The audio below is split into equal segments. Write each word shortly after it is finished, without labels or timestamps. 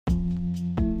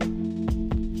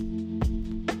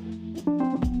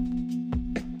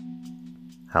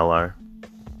Hello.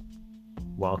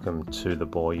 Welcome to the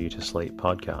Bore You to Sleep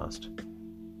podcast.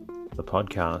 The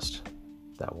podcast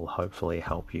that will hopefully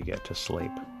help you get to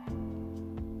sleep.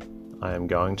 I am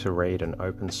going to read an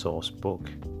open source book,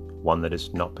 one that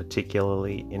is not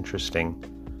particularly interesting,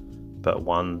 but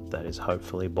one that is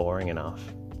hopefully boring enough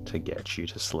to get you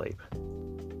to sleep.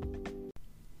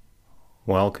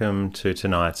 Welcome to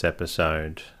tonight's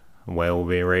episode, where we'll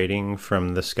be reading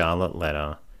from The Scarlet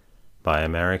Letter by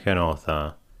American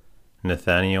author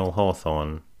Nathaniel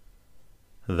Hawthorne.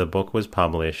 The book was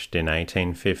published in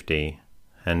 1850,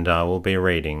 and I will be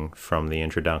reading from the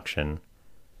introduction.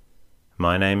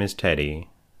 My name is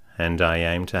Teddy, and I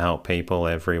aim to help people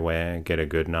everywhere get a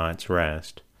good night's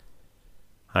rest.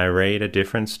 I read a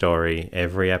different story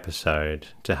every episode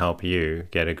to help you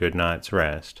get a good night's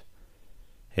rest.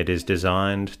 It is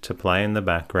designed to play in the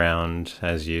background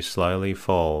as you slowly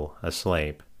fall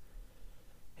asleep.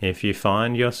 If you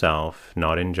find yourself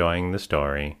not enjoying the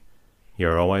story,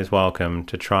 you're always welcome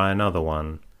to try another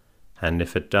one, and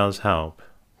if it does help,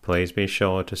 please be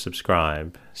sure to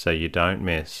subscribe so you don't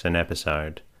miss an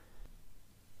episode.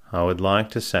 I would like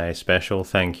to say special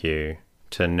thank you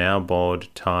to Now Bored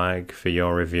Tig for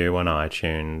your review on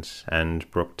iTunes and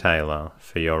Brooke Taylor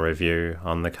for your review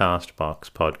on the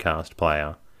Castbox podcast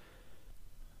player.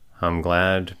 I'm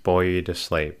glad Bore You to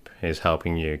Sleep is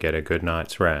helping you get a good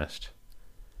night's rest.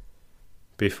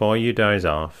 Before you doze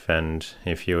off, and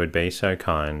if you would be so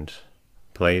kind,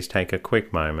 please take a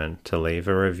quick moment to leave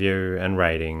a review and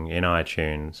rating in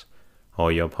iTunes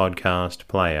or your podcast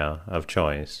player of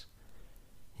choice.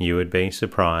 You would be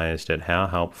surprised at how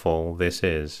helpful this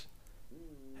is.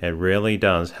 It really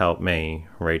does help me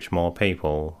reach more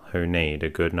people who need a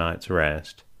good night's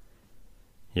rest.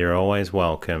 You're always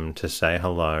welcome to say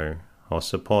hello or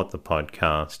support the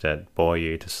podcast at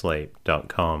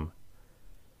boreyoutosleep.com.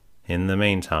 In the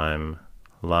meantime,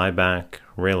 lie back,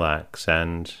 relax,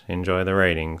 and enjoy the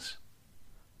readings.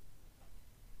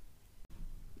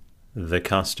 The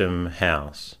Custom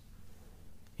House.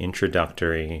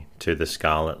 Introductory to the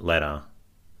Scarlet Letter.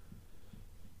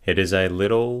 It is a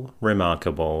little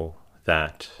remarkable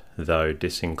that, though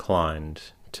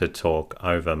disinclined to talk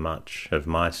over much of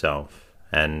myself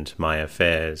and my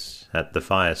affairs at the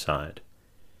fireside,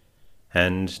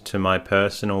 and to my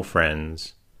personal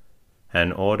friends,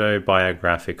 an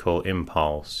autobiographical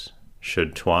impulse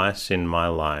should twice in my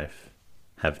life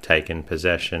have taken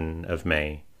possession of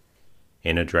me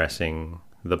in addressing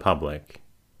the public.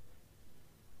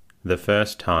 The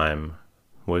first time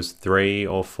was 3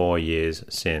 or 4 years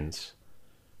since,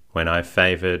 when I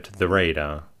favoured the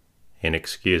reader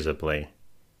inexcusably,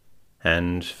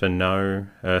 and for no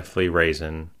earthly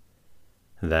reason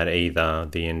that either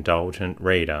the indulgent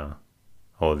reader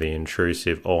or the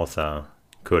intrusive author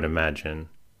could imagine,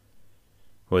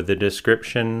 with a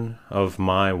description of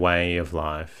my way of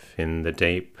life in the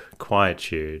deep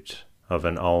quietude of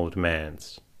an old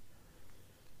manse.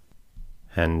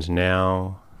 And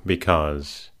now,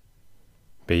 because,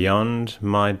 beyond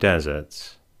my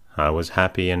deserts, I was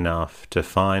happy enough to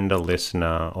find a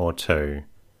listener or two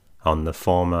on the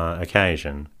former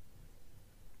occasion,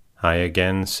 I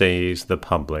again seize the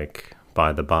public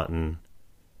by the button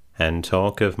and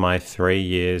talk of my 3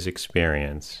 years'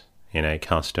 experience in a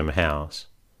custom house.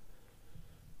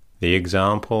 The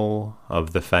example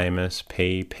of the famous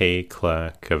P.P.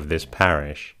 clerk of this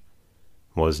parish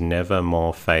was never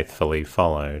more faithfully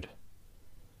followed.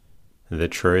 The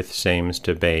truth seems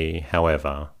to be,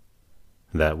 however,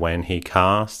 that when he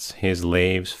casts his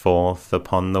leaves forth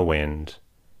upon the wind,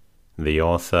 the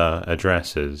author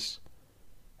addresses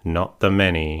not the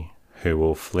many who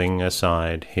will fling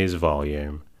aside his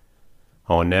volume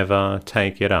or never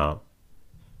take it up,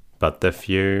 but the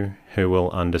few who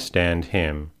will understand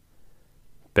him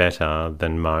better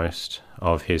than most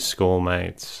of his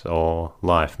schoolmates or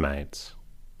life-mates.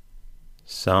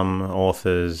 Some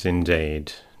authors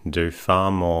indeed do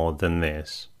far more than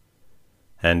this,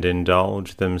 and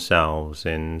indulge themselves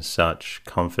in such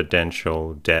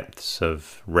confidential depths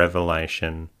of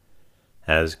revelation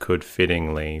as could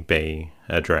fittingly be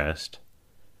addressed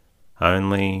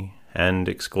only and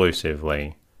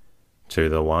exclusively to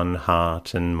the one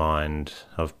heart and mind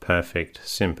of perfect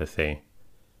sympathy,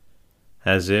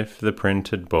 as if the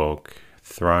printed book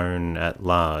thrown at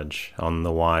large on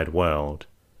the wide world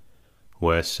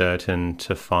were certain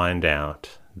to find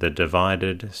out the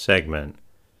divided segment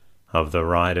of the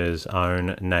writer's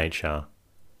own nature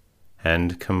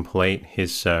and complete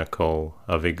his circle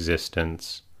of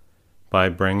existence by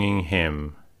bringing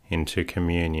him into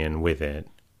communion with it.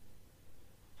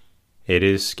 It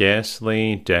is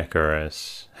scarcely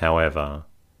decorous, however,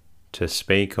 to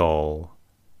speak all,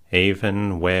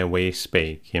 even where we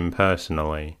speak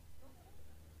impersonally.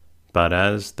 But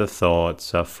as the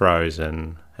thoughts are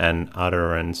frozen and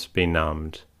utterance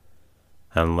benumbed,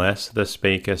 unless the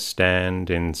speaker stand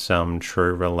in some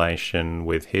true relation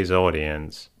with his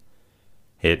audience,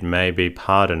 it may be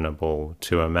pardonable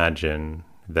to imagine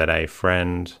that a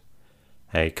friend,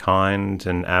 a kind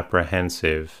and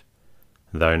apprehensive,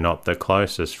 though not the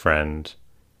closest friend,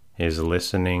 is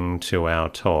listening to our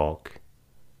talk,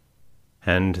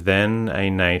 and then a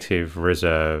native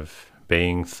reserve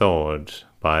being thawed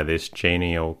by this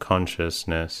genial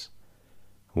consciousness,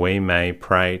 we may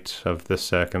prate of the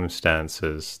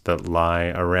circumstances that lie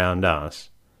around us,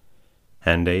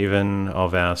 and even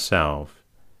of ourselves,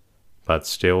 but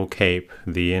still keep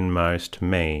the inmost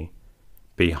me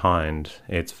behind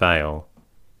its veil.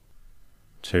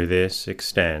 To this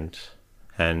extent,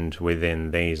 and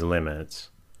within these limits,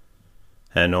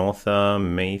 an author,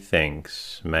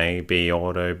 methinks, may be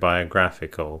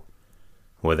autobiographical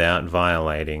without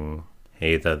violating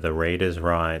either the reader's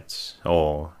rights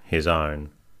or his own.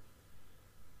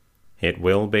 It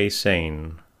will be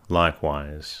seen,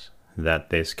 likewise, that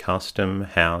this custom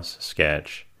house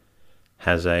sketch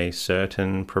has a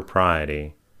certain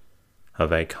propriety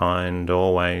of a kind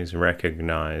always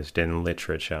recognized in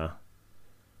literature,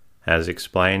 as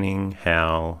explaining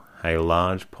how a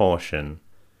large portion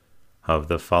of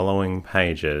the following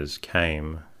pages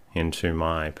came into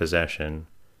my possession,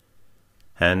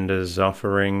 and as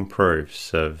offering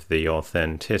proofs of the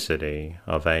authenticity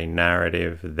of a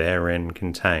narrative therein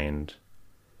contained.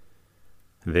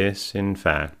 This, in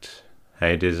fact,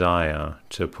 a desire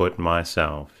to put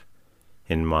myself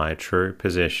in my true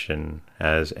position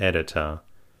as editor,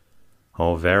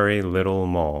 or very little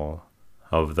more,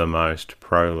 of the most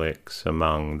prolix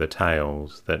among the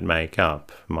tales that make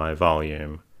up my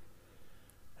volume.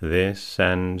 This,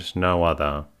 and no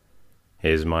other,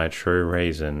 is my true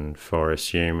reason for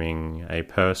assuming a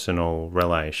personal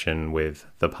relation with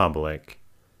the public.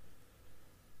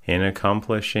 In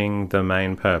accomplishing the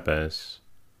main purpose,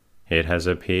 it has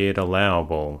appeared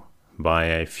allowable, by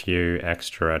a few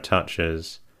extra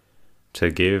touches, to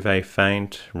give a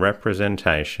faint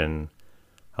representation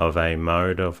of a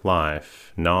mode of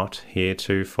life not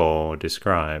heretofore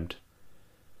described,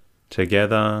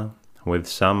 together with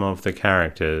some of the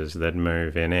characters that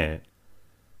move in it,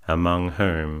 among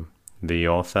whom the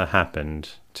author happened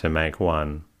to make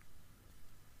one.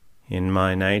 In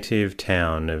my native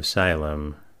town of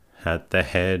Salem, at the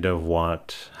head of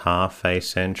what, half a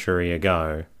century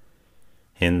ago,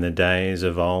 in the days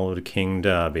of old King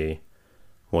Derby,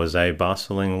 was a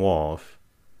bustling wharf,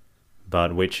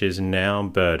 but which is now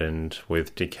burdened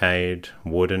with decayed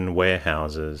wooden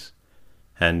warehouses,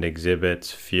 and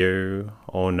exhibits few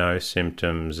or no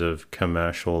symptoms of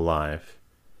commercial life,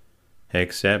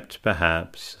 except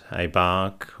perhaps a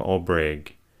bark or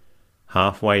brig,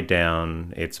 halfway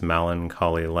down its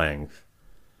melancholy length,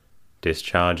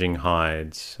 discharging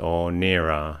hides, or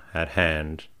nearer at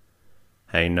hand,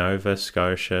 a Nova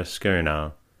Scotia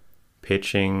schooner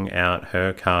pitching out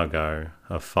her cargo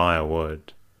of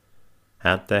firewood,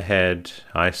 at the head,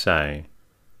 I say,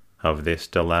 of this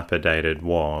dilapidated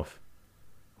wharf,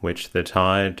 which the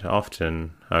tide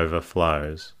often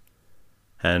overflows,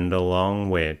 and along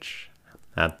which,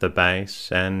 at the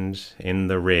base and in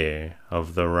the rear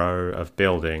of the row of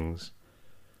buildings,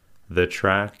 the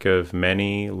track of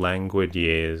many languid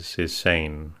years is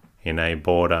seen in a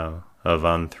border of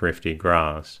unthrifty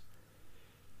grass.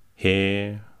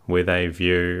 Here, with a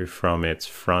view from its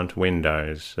front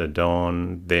windows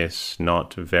adorn this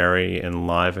not very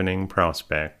enlivening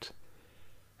prospect,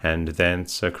 and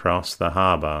thence across the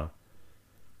harbour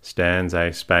stands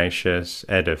a spacious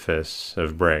edifice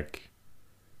of brick.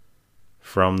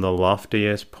 From the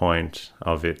loftiest point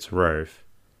of its roof,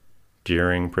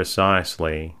 during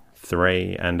precisely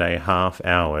 3.5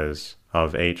 hours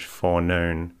of each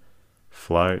forenoon,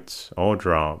 floats or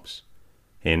drops,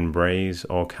 in breeze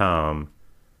or calm,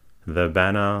 the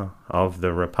banner of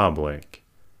the Republic,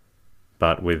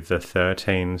 but with the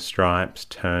 13 stripes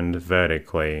turned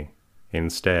vertically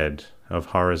instead of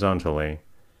horizontally,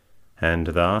 and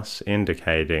thus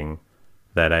indicating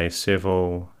that a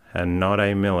civil and not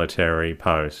a military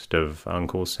post of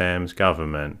Uncle Sam's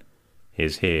government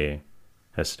is here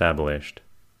established.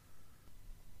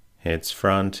 Its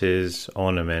front is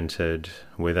ornamented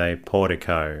with a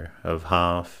portico of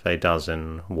half a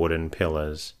dozen wooden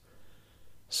pillars,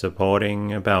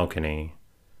 supporting a balcony,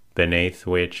 beneath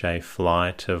which a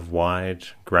flight of wide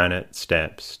granite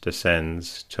steps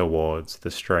descends towards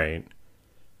the street.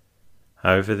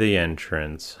 Over the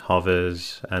entrance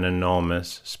hovers an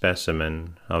enormous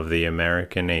specimen of the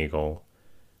American eagle,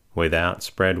 with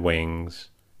outspread wings,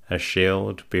 a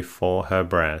shield before her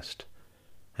breast,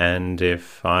 and,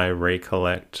 if I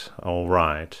recollect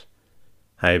aright,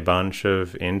 a bunch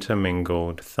of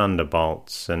intermingled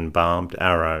thunderbolts and barbed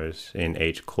arrows in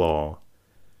each claw.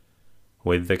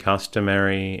 With the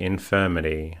customary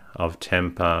infirmity of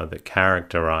temper that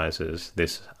characterizes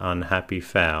this unhappy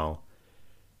fowl,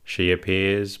 she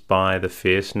appears by the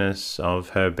fierceness of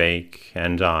her beak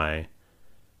and eye,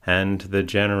 and the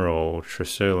general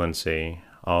truculency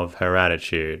of her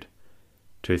attitude,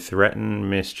 to threaten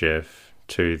mischief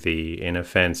to the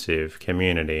inoffensive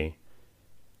community,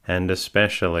 and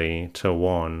especially to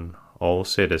warn all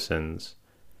citizens,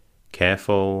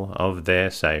 careful of their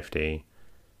safety,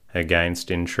 against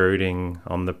intruding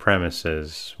on the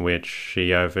premises which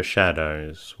she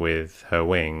overshadows with her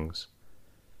wings.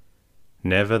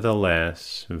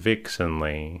 Nevertheless,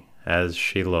 vixenly as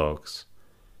she looks,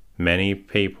 many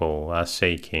people are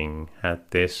seeking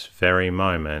at this very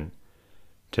moment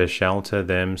to shelter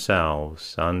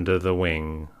themselves under the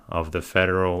wing of the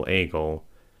federal eagle,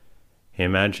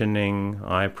 imagining,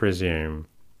 I presume,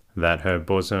 that her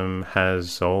bosom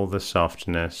has all the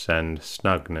softness and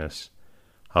snugness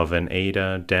of an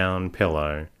eider-down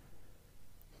pillow,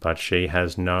 but she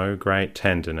has no great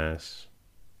tenderness,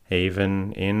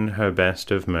 even in her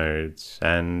best of moods,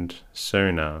 and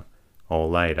sooner or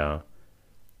later,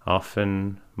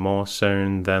 often more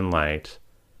soon than late,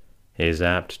 is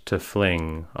apt to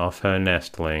fling off her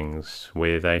nestlings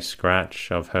with a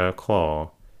scratch of her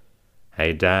claw,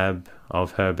 a dab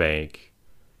of her beak,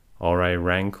 or a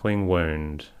rankling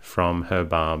wound from her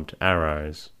barbed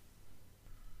arrows.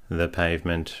 The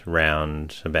pavement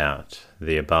round about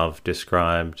the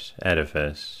above-described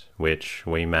edifice, which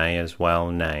we may as well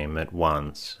name at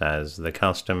once as the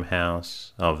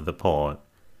custom-house of the port,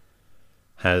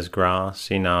 has grass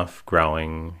enough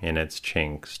growing in its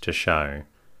chinks to show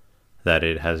that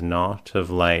it has not of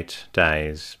late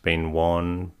days been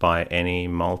worn by any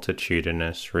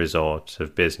multitudinous resort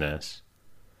of business.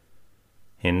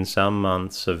 In some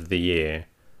months of the year,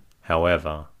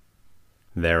 however,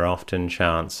 there often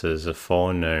chances a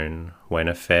forenoon when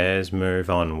affairs move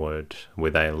onward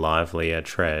with a livelier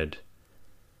tread.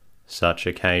 Such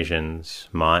occasions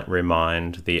might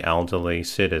remind the elderly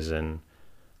citizen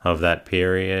of that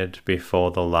period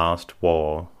before the last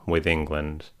war with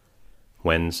England,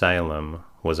 when Salem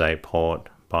was a port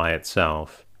by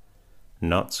itself,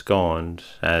 not scorned,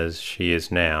 as she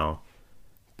is now,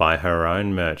 by her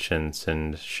own merchants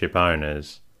and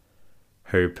shipowners,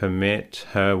 who permit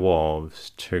her wharves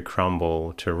to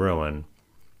crumble to ruin,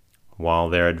 while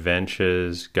their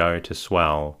adventures go to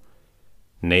swell,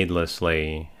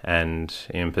 needlessly and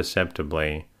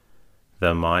imperceptibly,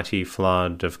 the mighty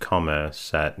flood of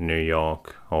commerce at New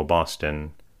York or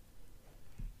Boston.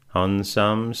 On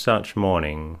some such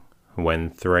morning, when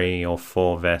 3 or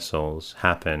 4 vessels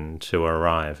happen to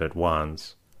arrive at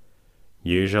once,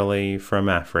 usually from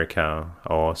Africa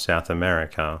or South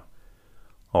America,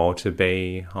 or to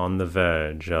be on the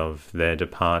verge of their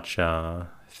departure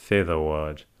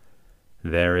thitherward,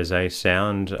 there is a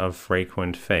sound of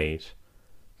frequent feet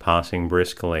passing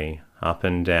briskly up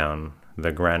and down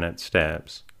the granite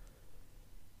steps.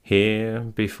 Here,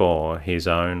 before his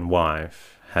own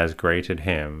wife has greeted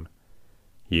him,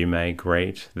 you may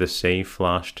greet the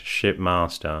sea-flushed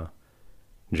shipmaster,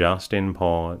 just in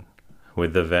port,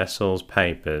 with the vessel's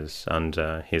papers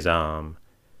under his arm,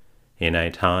 in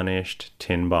a tarnished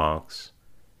tin box.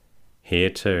 Here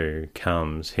too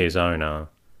comes his owner,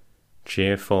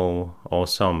 cheerful or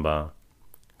sombre,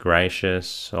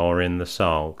 gracious or in the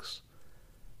sulks,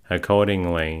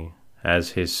 accordingly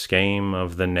as his scheme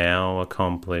of the now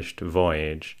accomplished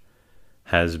voyage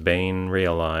has been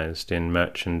realized in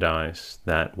merchandise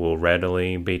that will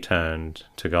readily be turned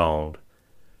to gold,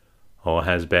 or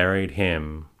has buried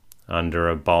him under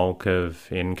a bulk of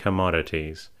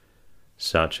incommodities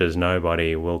such as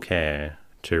nobody will care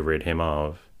to rid him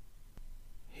of.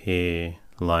 Here,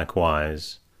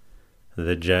 likewise,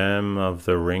 the germ of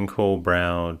the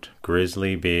wrinkle-browed,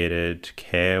 grizzly-bearded,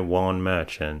 care-worn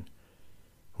merchant,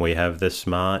 we have the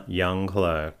smart young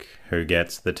clerk who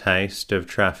gets the taste of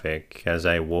traffic as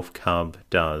a wolf-cub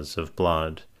does of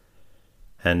blood,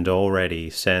 and already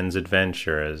sends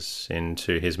adventurers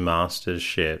into his master's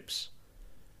ships,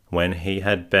 when he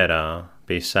had better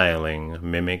be sailing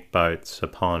mimic boats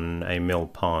upon a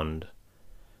mill-pond.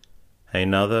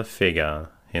 Another figure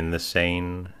in the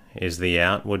scene is the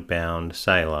outward-bound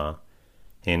sailor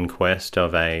in quest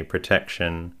of a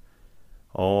protection,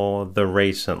 or the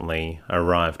recently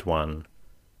arrived one,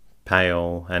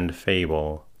 pale and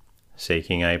feeble,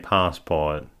 seeking a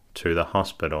passport to the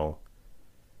hospital.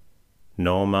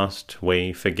 nor must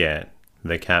we forget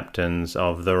the captains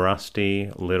of the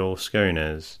rusty little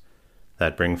schooners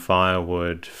that bring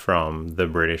firewood from the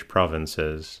British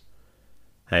provinces,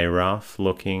 a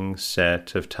rough-looking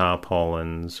set of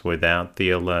tarpaulins without the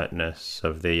alertness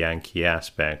of the Yankee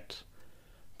aspect,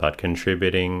 but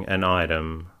contributing an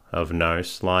item of no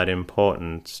slight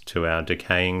importance to our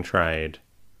decaying trade.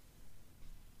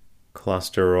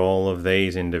 Cluster all of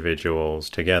these individuals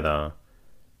together,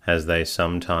 as they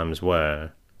sometimes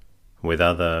were, with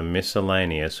other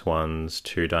miscellaneous ones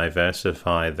to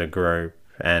diversify the group,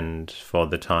 and, for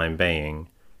the time being,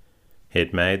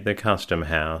 it made the custom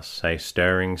house a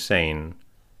stirring scene.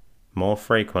 More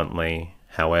frequently,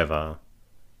 however,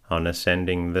 on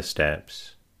ascending the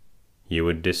steps, you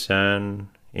would discern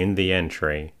in the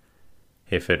entry,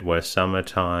 if it were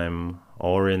summer-time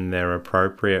or in their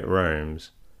appropriate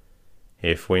rooms,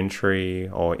 if wintry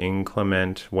or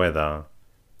inclement weather,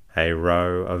 a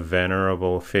row of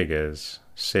venerable figures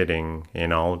sitting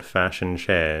in old-fashioned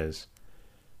chairs,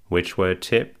 which were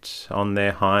tipped on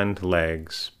their hind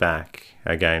legs back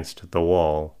against the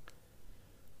wall.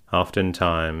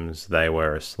 Oftentimes they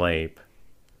were asleep,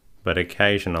 but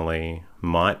occasionally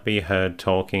might be heard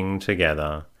talking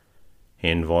together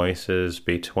in voices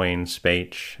between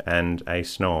speech and a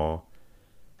snore,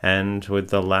 and with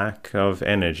the lack of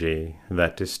energy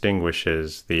that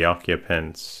distinguishes the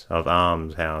occupants of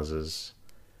almshouses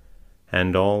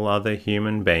and all other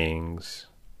human beings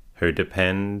who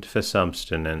depend for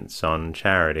subsistence on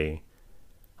charity,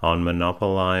 on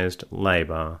monopolized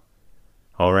labour,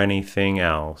 or anything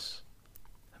else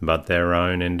but their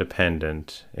own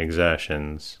independent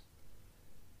exertions.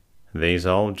 These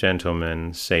old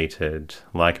gentlemen seated,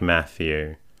 like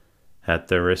Matthew, at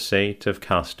the receipt of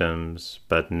customs,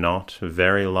 but not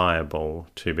very liable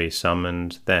to be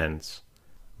summoned thence,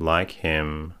 like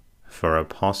him, for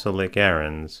apostolic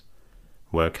errands,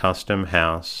 were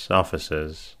custom-house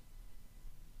officers.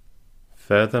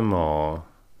 Furthermore,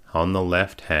 on the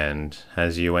left hand,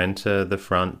 as you enter the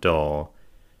front door,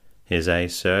 is a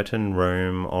certain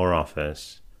room or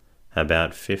office,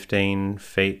 about 15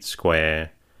 feet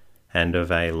square, and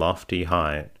of a lofty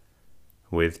height,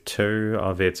 with two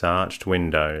of its arched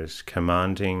windows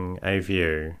commanding a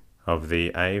view of the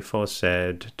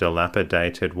aforesaid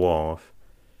dilapidated wharf,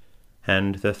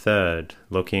 and the third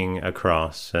looking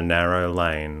across a narrow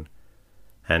lane,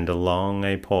 and along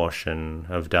a portion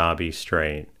of Derby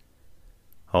Street.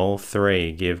 All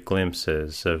three give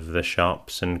glimpses of the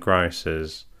shops and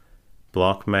grocers,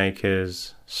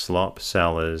 block-makers,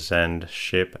 slop-sellers, and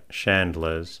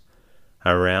ship-chandlers,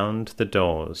 around the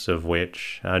doors of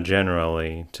which are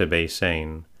generally to be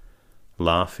seen,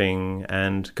 laughing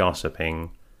and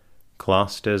gossiping,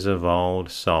 clusters of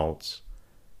old salts,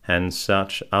 and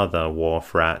such other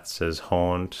wharf-rats as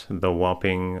haunt the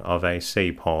whopping of a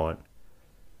seaport.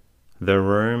 The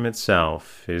room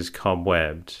itself is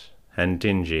cobwebbed and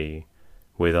dingy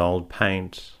with old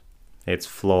paint. Its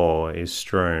floor is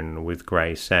strewn with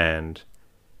grey sand,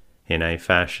 in a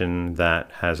fashion that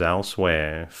has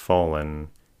elsewhere fallen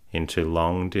into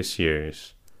long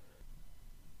disuse.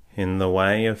 In the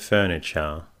way of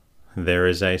furniture, there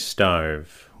is a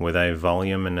stove with a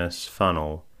voluminous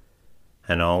funnel,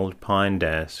 an old pine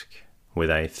desk with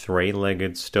a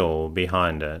three-legged stool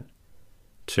behind it,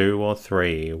 2 or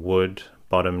 3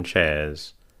 wood-bottomed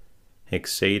chairs,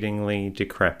 exceedingly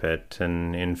decrepit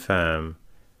and infirm,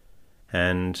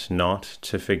 and not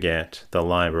to forget the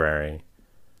library.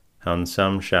 On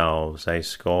some shelves a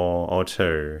score or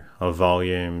 2 of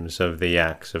volumes of the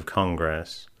Acts of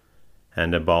Congress,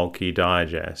 and a bulky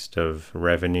digest of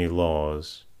revenue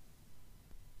laws.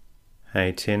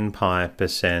 A tin pipe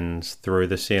ascends through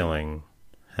the ceiling,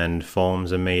 and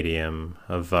forms a medium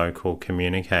of vocal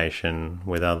communication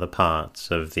with other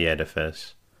parts of the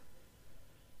edifice.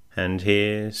 And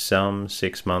here, some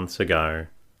 6 months ago,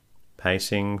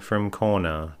 pacing from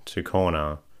corner to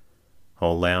corner,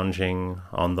 or lounging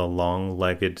on the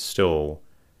long-legged stool,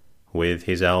 with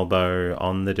his elbow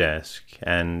on the desk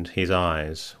and his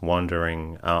eyes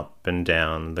wandering up and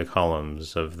down the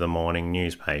columns of the morning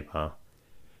newspaper,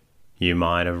 you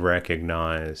might have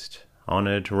recognized,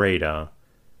 honoured reader,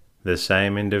 the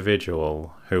same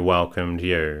individual who welcomed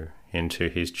you into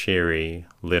his cheery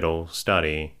little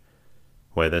study,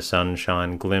 where the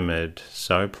sunshine glimmered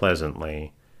so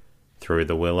pleasantly through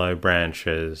the willow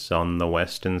branches on the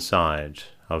western side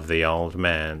of the old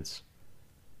manse.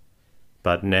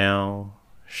 But now,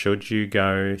 should you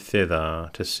go thither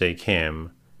to seek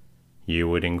him, you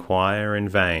would inquire in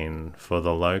vain for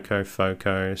the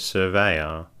Locofoco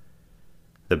surveyor.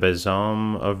 The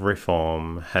besom of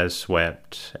reform has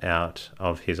swept out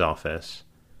of his office,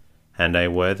 and a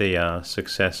worthier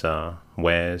successor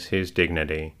wears his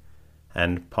dignity,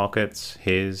 and pockets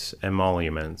his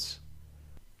emoluments.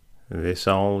 This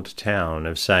old town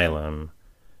of Salem,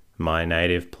 my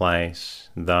native place,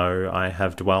 though I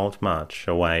have dwelt much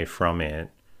away from it,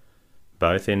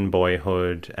 both in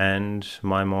boyhood and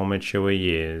my more mature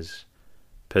years,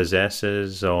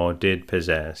 possesses or did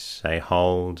possess a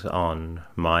hold on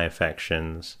my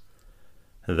affections,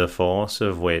 the force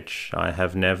of which I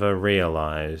have never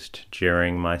realized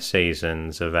during my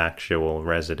seasons of actual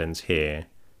residence here.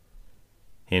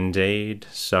 Indeed,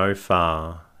 so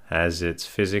far as its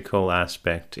physical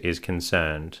aspect is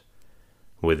concerned,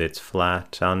 with its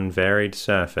flat, unvaried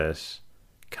surface,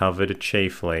 covered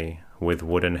chiefly with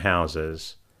wooden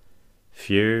houses,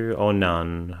 few or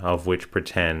none of which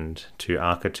pretend to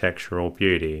architectural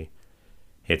beauty,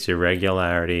 its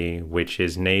irregularity which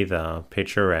is neither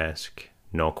picturesque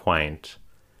nor quaint,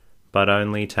 but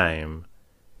only tame,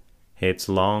 its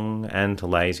long and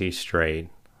lazy street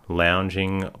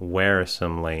lounging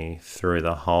wearisomely through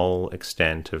the whole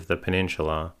extent of the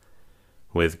peninsula,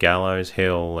 with Gallows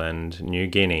Hill and New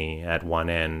Guinea at one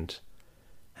end,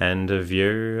 and a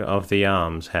view of the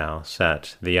almshouse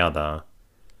at the other,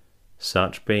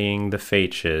 such being the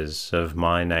features of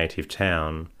my native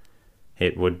town,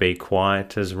 it would be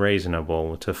quite as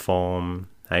reasonable to form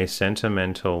a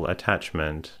sentimental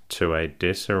attachment to a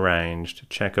disarranged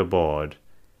checkerboard,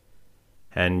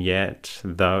 and yet,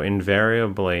 though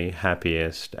invariably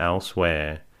happiest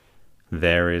elsewhere,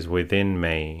 there is within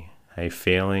me a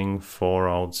feeling for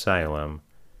old Salem,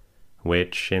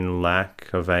 which, in lack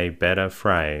of a better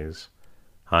phrase,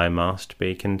 I must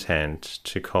be content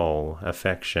to call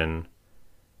affection.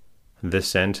 The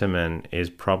sentiment is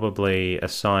probably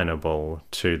assignable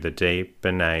to the deep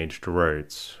and aged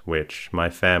roots which my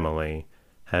family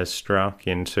has struck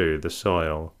into the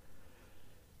soil.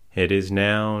 It is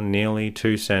now nearly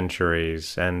 2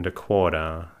 centuries and a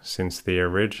quarter since the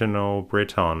original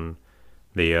Briton,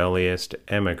 the earliest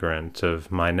emigrant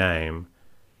of my name,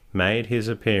 made his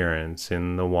appearance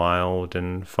in the wild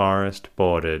and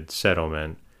forest-bordered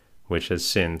settlement which has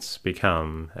since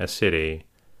become a city.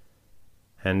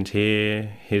 And here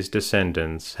his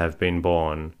descendants have been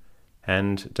born,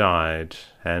 and died,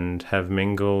 and have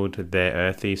mingled their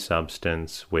earthy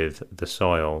substance with the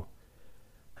soil,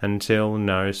 until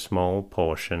no small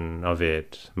portion of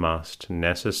it must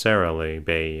necessarily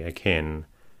be akin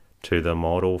to the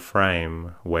mortal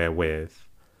frame wherewith,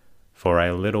 for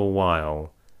a little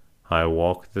while, I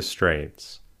walk the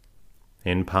streets.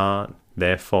 In part,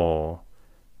 therefore,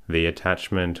 the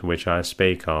attachment which I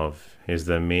speak of is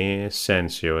the mere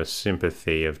sensuous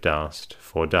sympathy of dust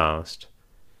for dust.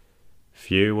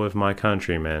 Few of my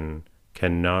countrymen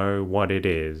can know what it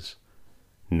is,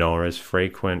 nor as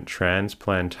frequent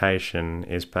transplantation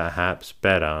is perhaps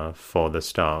better for the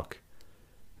stock,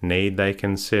 need they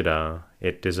consider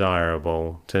it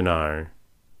desirable to know.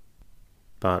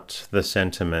 But the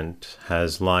sentiment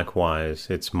has likewise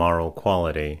its moral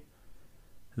quality.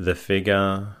 The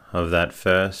figure of that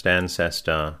first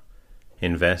ancestor,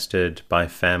 invested by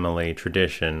family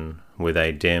tradition with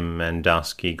a dim and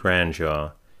dusky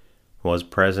grandeur, was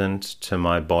present to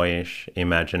my boyish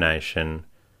imagination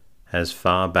as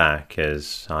far back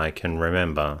as I can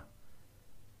remember.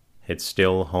 It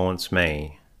still haunts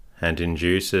me, and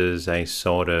induces a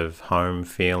sort of home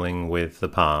feeling with the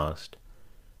past,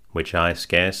 which I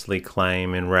scarcely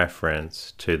claim in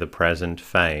reference to the present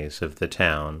phase of the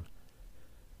town.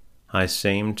 I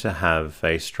seem to have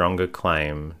a stronger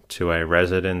claim to a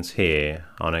residence here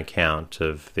on account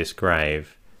of this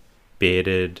grave,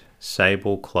 bearded,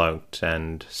 sable-cloaked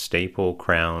and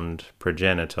steeple-crowned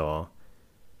progenitor,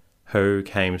 who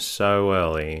came so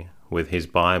early with his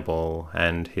Bible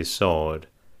and his sword,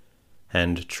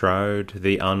 and trode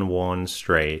the unworn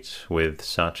street with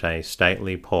such a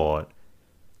stately port,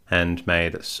 and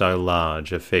made so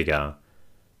large a figure,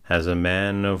 as a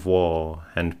man of war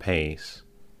and peace,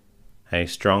 a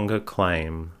stronger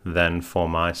claim than for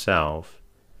myself,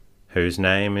 whose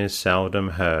name is seldom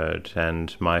heard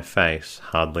and my face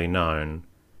hardly known.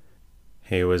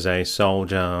 He was a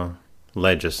soldier,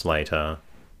 legislator,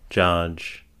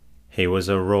 judge, he was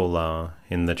a ruler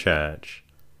in the church.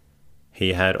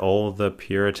 He had all the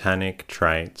puritanic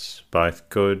traits, both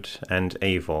good and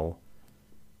evil.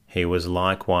 He was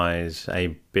likewise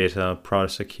a bitter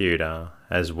prosecutor,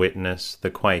 as witness the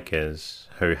Quakers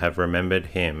who have remembered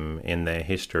him in their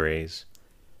histories,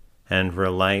 and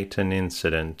relate an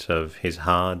incident of his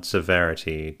hard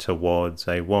severity towards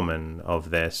a woman of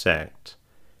their sect,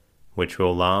 which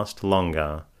will last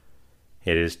longer,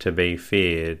 it is to be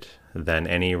feared, than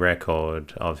any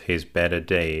record of his better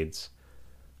deeds,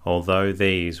 although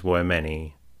these were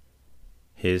many.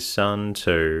 His son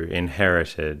too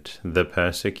inherited the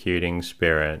persecuting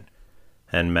spirit,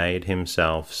 and made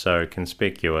himself so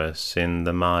conspicuous in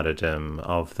the martyrdom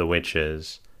of the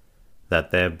witches,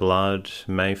 that their blood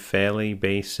may fairly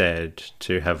be said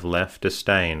to have left a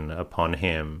stain upon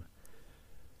him,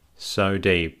 so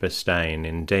deep a stain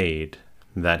indeed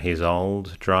that his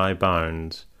old dry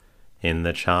bones in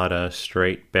the Charter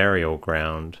Street burial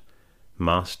ground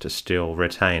must still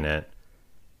retain it,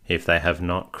 if they have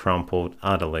not crumpled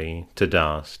utterly to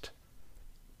dust.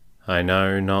 I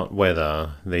know not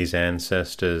whether these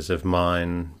ancestors of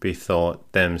mine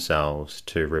bethought themselves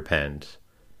to repent,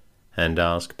 and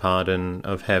ask pardon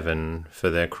of heaven for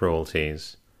their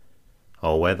cruelties,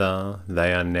 or whether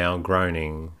they are now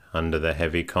groaning under the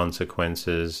heavy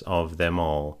consequences of them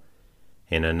all,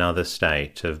 in another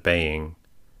state of being.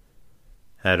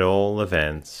 At all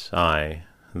events, I,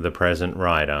 the present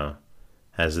writer,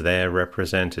 as their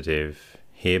representative,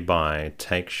 hereby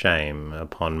take shame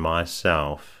upon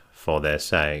myself for their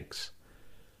sakes,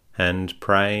 and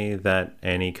pray that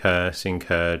any curse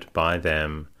incurred by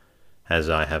them, as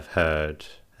I have heard,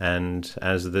 and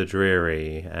as the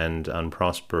dreary and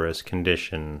unprosperous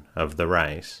condition of the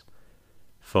race,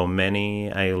 for many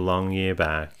a long year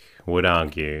back would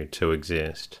argue to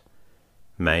exist,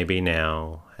 may be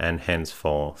now and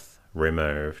henceforth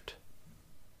removed.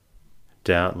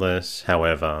 Doubtless,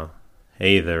 however,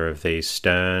 either of these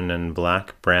stern and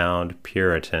black-browed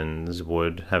Puritans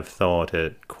would have thought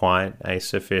it quite a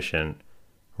sufficient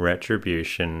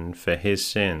retribution for his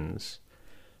sins,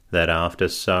 that after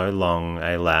so long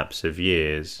a lapse of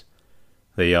years,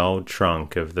 the old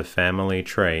trunk of the family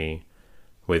tree,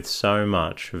 with so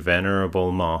much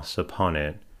venerable moss upon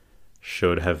it,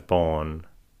 should have borne,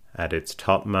 at its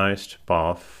topmost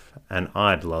bough, an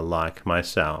idler like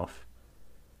myself.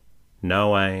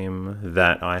 No aim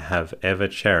that I have ever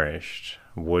cherished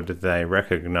would they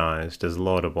recognized as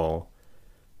laudable,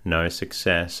 no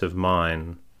success of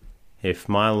mine, if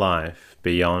my life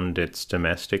beyond its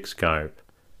domestic scope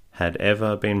had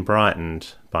ever been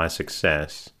brightened by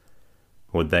success,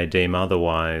 would they deem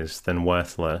otherwise than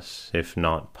worthless, if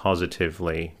not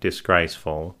positively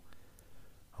disgraceful.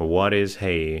 What is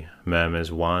he,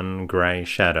 murmurs one grey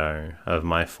shadow of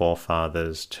my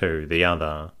forefathers to the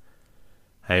other,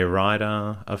 a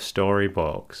writer of story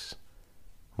books?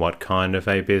 What kind of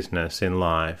a business in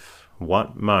life,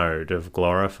 what mode of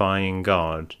glorifying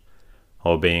God,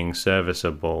 or being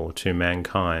serviceable to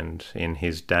mankind in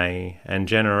his day and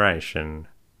generation,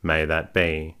 may that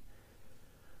be?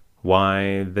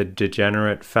 Why, the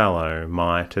degenerate fellow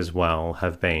might as well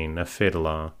have been a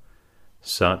fiddler.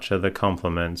 Such are the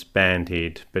compliments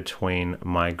bandied between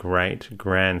my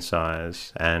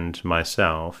great-grandsires and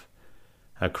myself,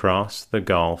 across the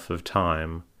gulf of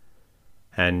time,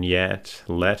 and yet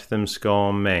let them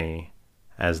scorn me,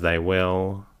 as they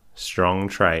will, strong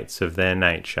traits of their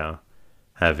nature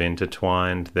have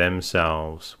intertwined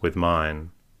themselves with mine.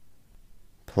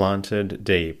 Planted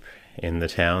deep in the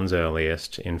town's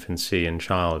earliest infancy and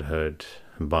childhood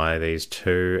by these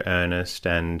two earnest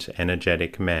and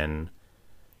energetic men,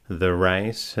 the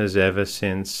race has ever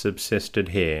since subsisted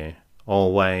here,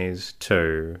 always,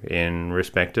 too, in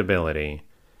respectability,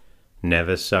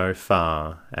 never so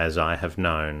far as I have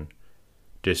known,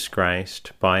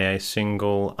 disgraced by a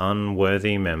single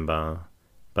unworthy member,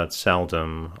 but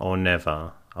seldom or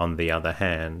never, on the other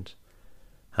hand,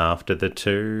 after the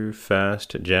two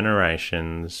first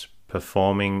generations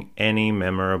performing any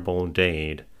memorable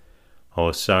deed,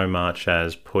 or so much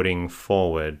as putting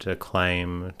forward a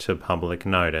claim to public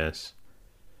notice.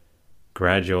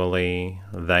 Gradually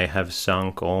they have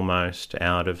sunk almost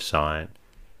out of sight,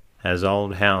 as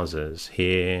old houses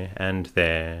here and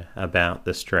there about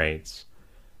the streets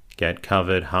get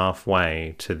covered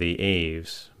halfway to the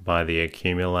eaves by the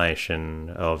accumulation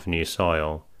of new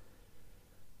soil.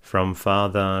 From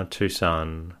father to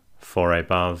son, for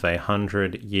above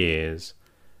 100 years,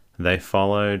 they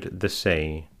followed the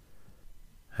sea,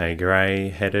 a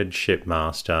grey-headed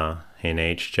shipmaster in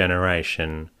each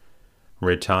generation,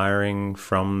 retiring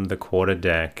from the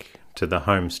quarter-deck to the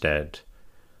homestead,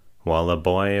 while a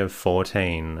boy of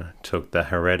 14 took the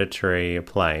hereditary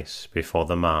place before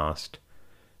the mast,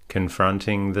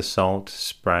 confronting the salt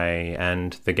spray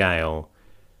and the gale,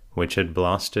 which had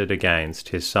blustered against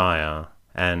his sire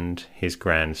and his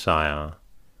grandsire.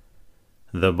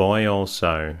 The boy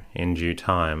also, in due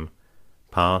time,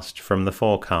 passed from the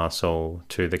forecastle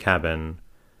to the cabin,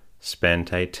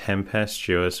 spent a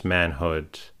tempestuous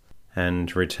manhood,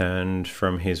 and returned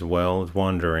from his world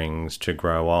wanderings to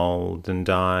grow old and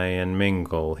die and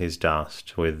mingle his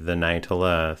dust with the natal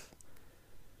earth.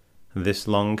 This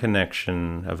long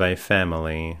connection of a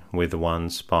family with one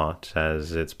spot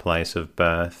as its place of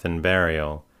birth and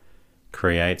burial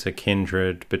creates a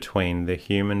kindred between the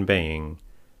human being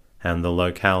and the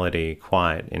locality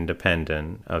quite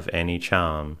independent of any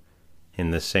charm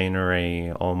in the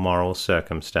scenery or moral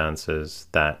circumstances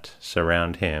that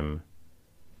surround him.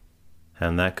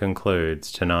 And that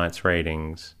concludes tonight's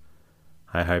readings.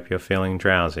 I hope you're feeling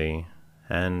drowsy,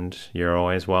 and you're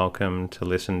always welcome to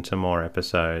listen to more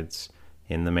episodes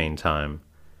in the meantime.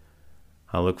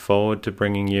 I look forward to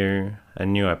bringing you a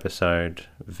new episode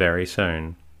very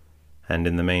soon, and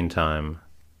in the meantime,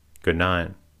 good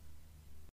night.